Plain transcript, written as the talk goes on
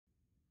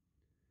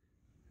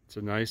It's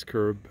a nice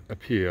curb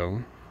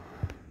appeal,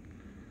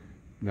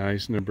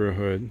 nice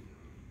neighborhood.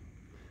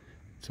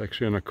 It's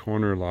actually on a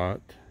corner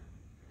lot.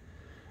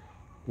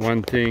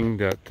 One thing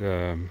that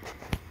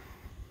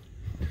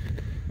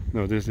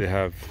notice, they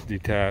have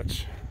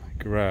detached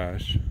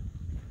garage.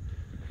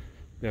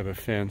 They have a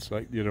fence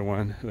like the other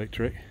one,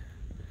 electric.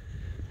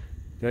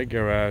 That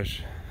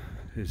garage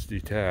is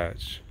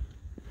detached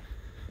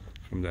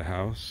from the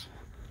house,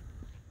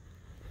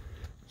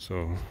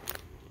 so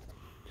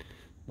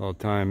all the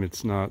time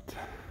it's not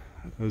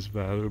as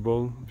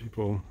valuable.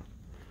 People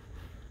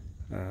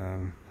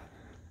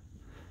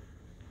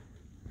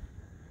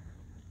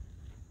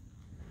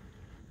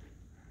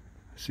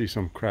see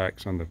some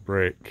cracks on the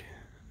brick,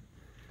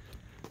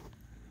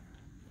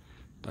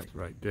 like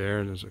right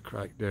there. There's a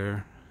crack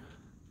there.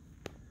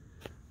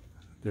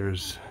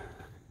 There's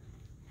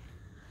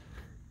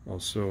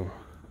also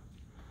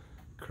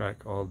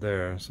crack all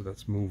there, so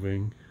that's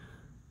moving.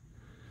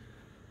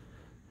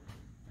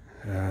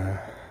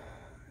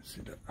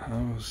 See the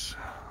house.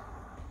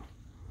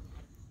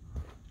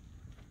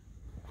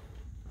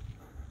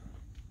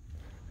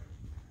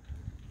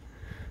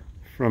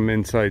 From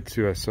inside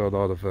too, I saw a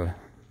lot of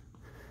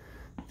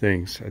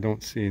things. I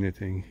don't see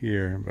anything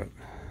here, but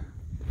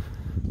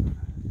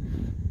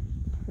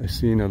I've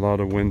seen a lot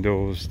of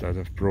windows that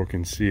have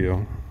broken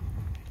seal.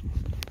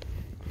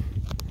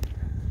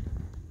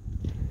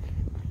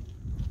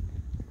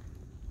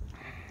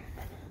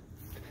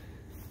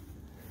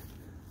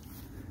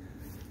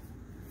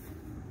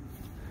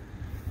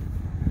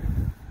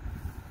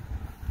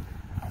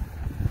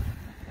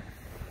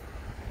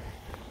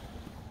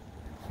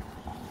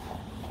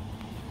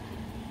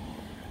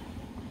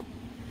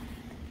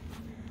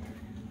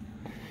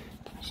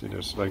 See,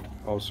 there's like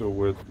also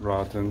wood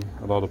rotten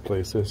a lot of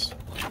places.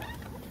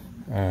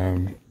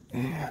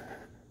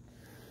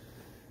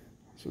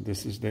 So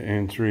this is the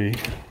entry.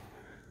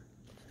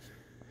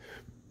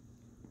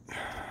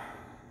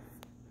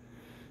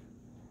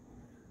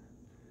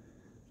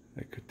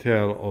 I could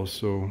tell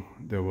also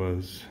there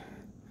was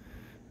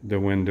the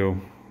window,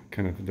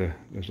 kind of there's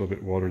a little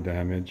bit water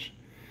damage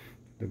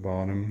at the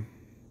bottom.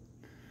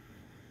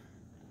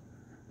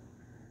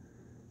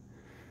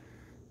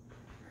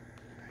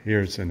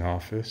 Here it's an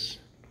office,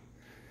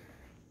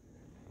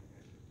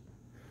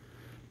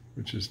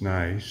 which is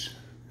nice.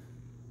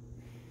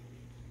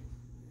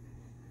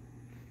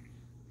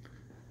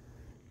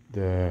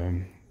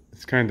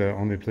 It's kind of the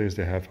only place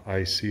they have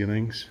high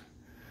ceilings,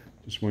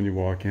 just when you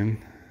walk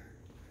in.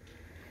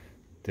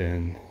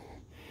 Then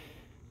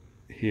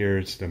here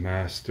it's the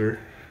master.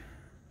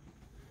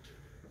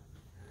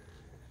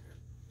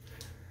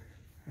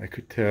 I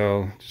could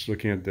tell just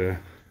looking at the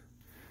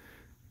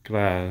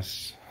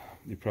glass.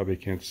 You probably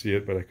can't see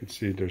it, but I could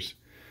see there's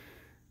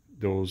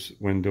those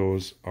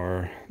windows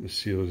are, the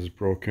seal is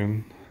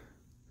broken.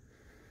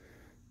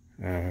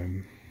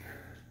 I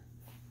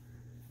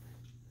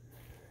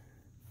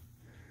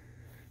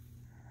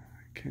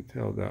can't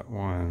tell that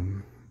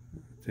one.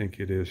 I think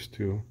it is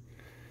too.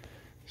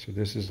 So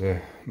this is the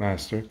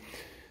master.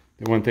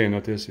 The one thing I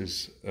noticed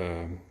is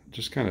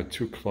just kind of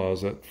two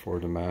closets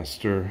for the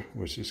master,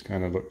 which is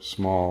kind of look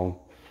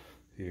small.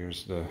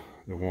 Here's the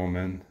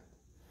woman.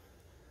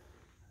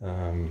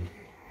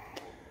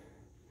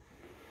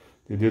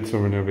 They did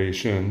some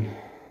renovation.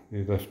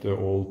 They left the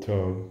old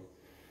tub,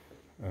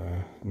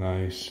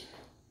 nice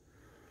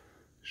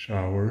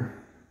shower.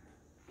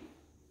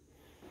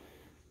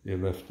 They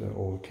left the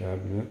old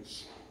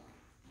cabinets.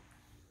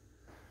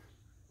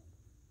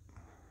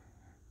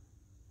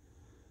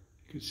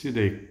 You can see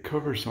they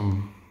cover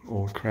some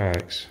old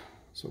cracks.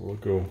 So we'll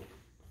go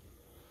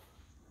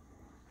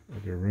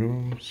at the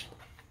rooms.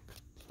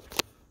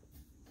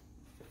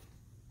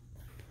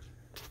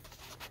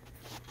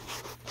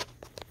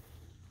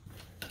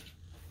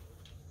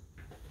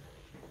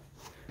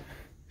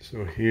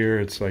 So here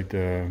it's like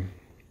the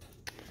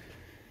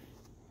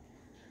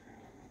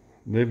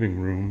living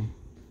room,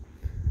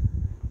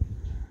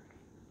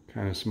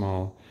 kind of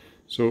small.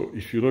 So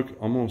if you look,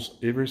 almost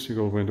every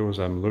single windows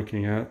I'm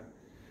looking at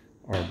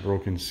are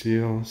broken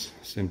seals.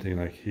 Same thing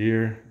like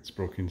here, it's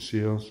broken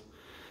seals.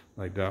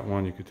 Like that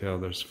one, you could tell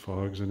there's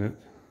fogs in it.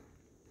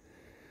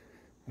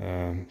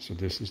 So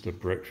this is the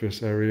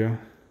breakfast area.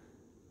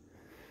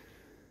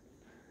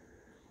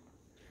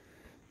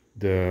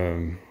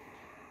 The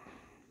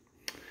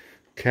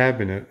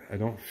cabinet, I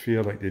don't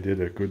feel like they did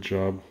a good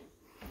job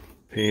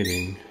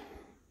painting.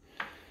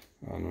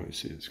 I don't know if you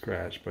see the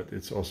scratch, but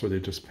it's also, they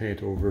just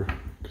paint over.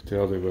 You could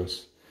tell there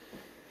was,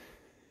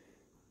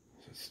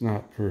 it's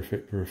not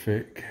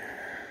perfect.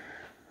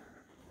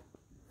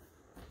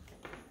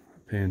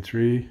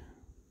 Pantry.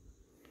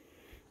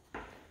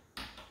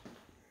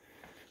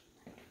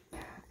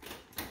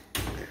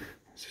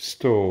 It's a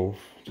stove,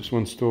 just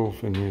one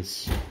stove, and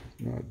it's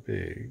not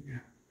big.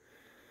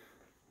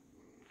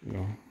 You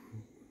know,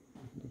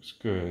 looks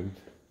good.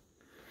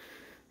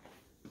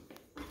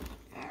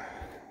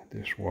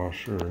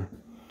 Dishwasher,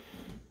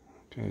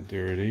 kind of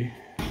dirty.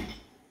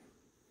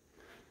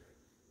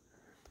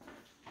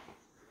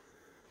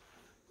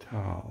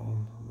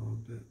 towel a little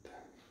bit.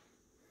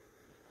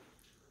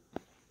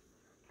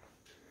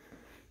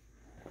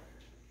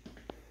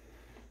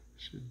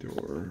 It's a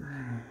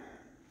door.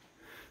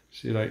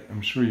 See, like,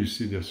 I'm sure you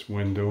see this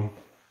window.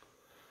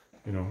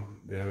 You know,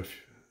 they have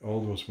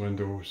all those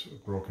windows are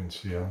broken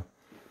seal.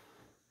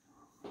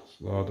 It's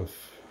a lot of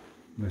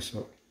mess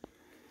up.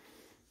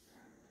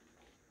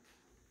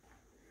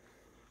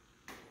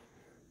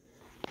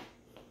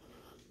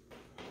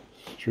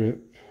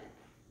 Strip.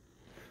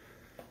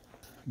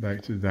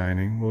 Back to the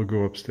dining. We'll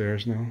go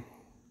upstairs now.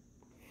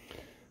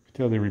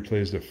 Until they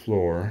replace the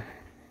floor.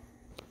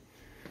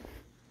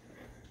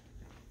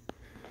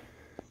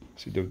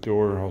 See the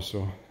door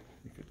also,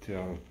 you could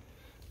tell,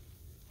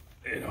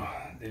 you know,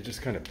 they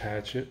just kind of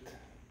patch it.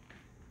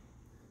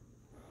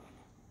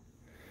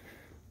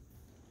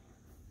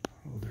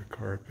 Hold their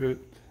carpet.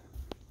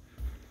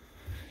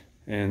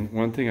 And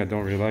one thing I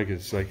don't really like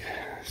is like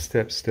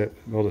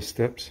all the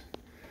steps.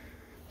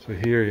 So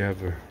here you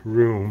have a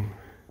room.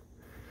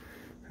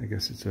 I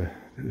guess it's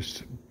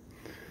this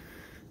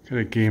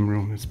kind of game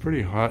room. It's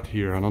pretty hot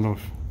here. I don't know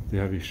if they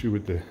have issue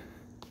with the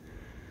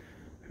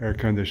air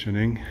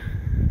conditioning.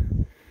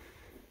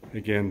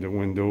 Again, the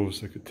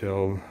windows, I could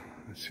tell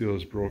the seal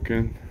is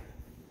broken.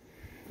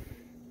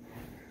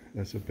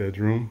 That's a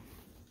bedroom.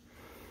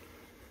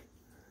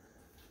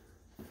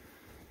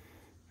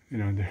 You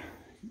know,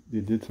 they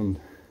did some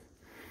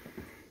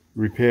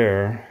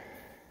repair.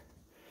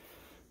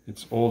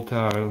 It's old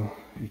tile.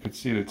 You could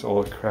see it's all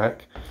a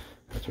crack.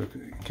 That's what,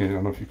 again, I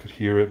don't know if you could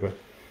hear it, but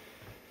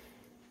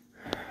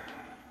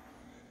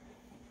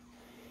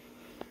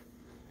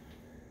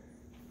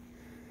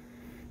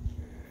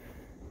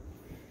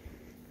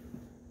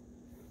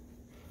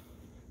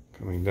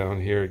coming down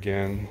here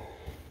again,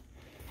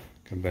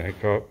 come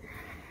back up,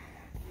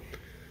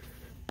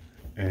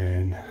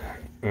 and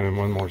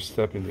one more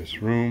step in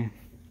this room.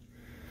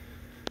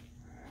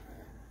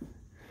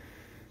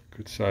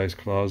 Good size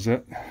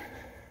closet.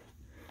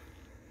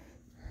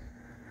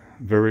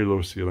 Very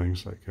low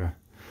ceilings, like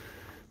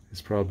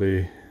it's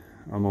probably,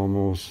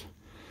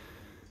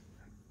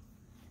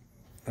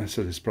 I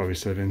said it's probably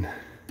 7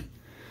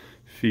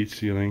 feet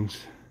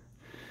ceilings.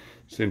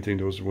 Same thing,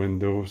 those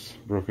windows,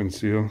 broken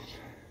seals.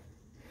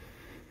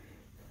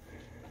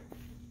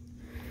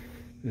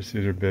 This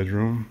is their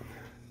bedroom.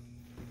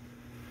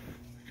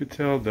 You could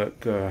tell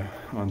that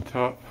on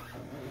top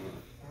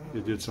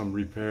they did some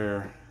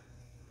repair.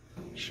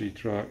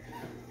 Sheetrock.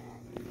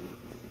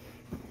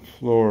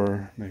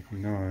 Floor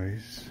making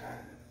noise.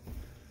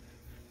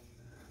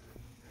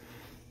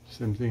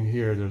 Same thing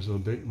here, there's a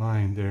big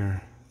line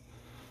there.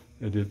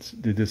 They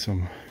did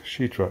some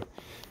sheetrock.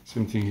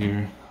 Same thing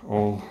here,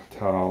 all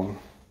towel.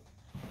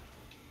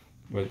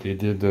 But they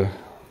did the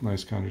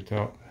nice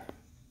countertop.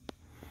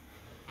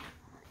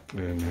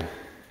 And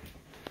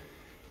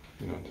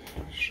you know,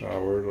 the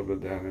shower, a little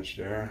bit damaged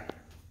there.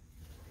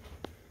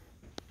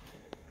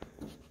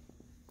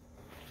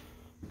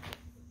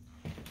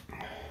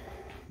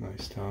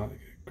 Nice tile,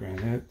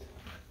 granite.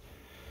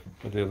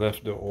 But they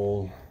left the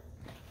old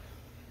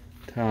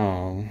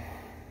towel.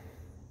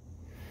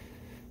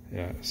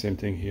 Yeah, same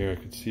thing here. I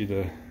could see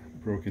the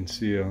broken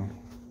seal.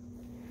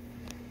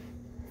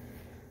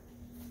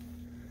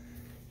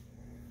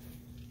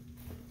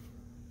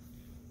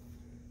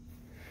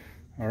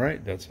 All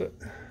right, that's it.